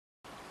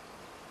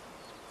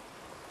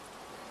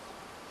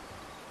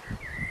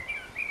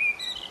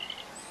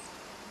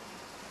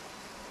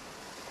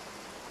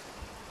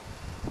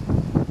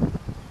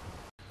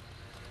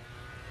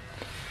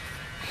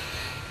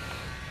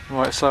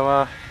Right,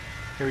 so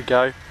here we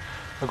go.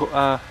 I've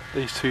got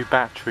these two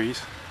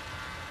batteries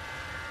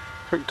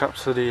hooked up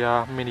to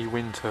the mini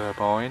wind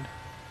turbine.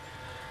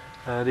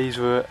 These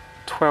were at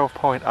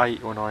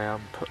 12.8 when I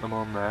put them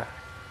on there,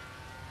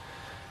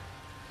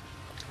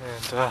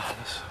 and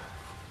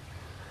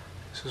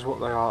this is what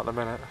they are at the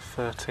minute,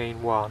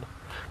 13.1.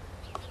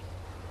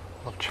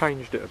 I've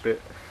changed it a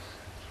bit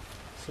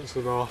since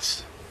the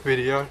last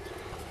video.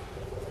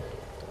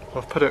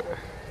 I've put it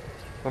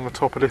on the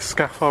top of this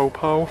scaffold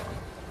pole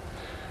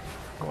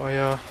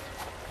I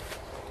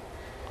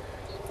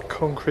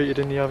concreted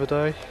in the other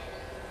day.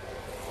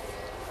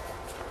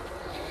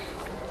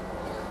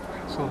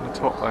 It's on the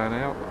top there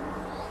now.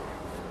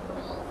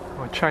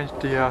 I changed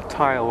the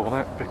tail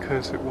on it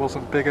because it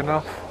wasn't big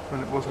enough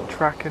and it wasn't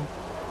tracking.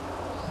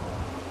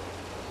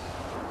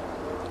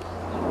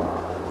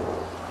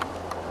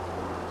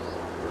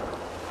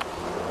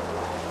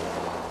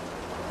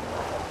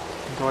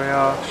 And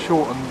I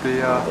shortened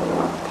the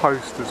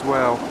post as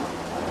well.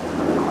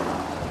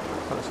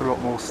 That's a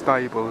lot more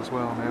stable as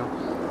well now.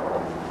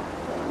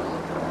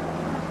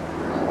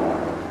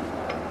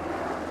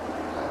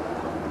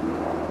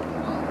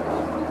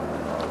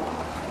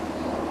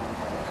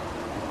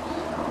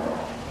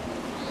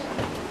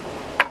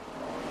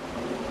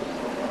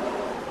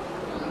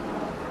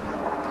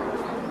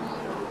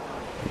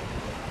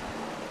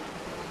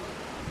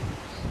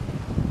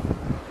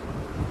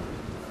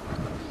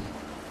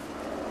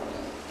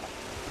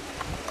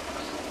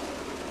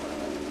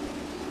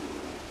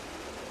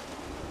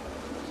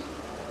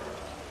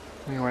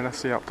 Anyway,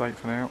 that's the update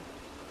for now.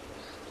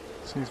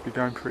 Seems to be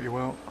going pretty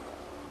well.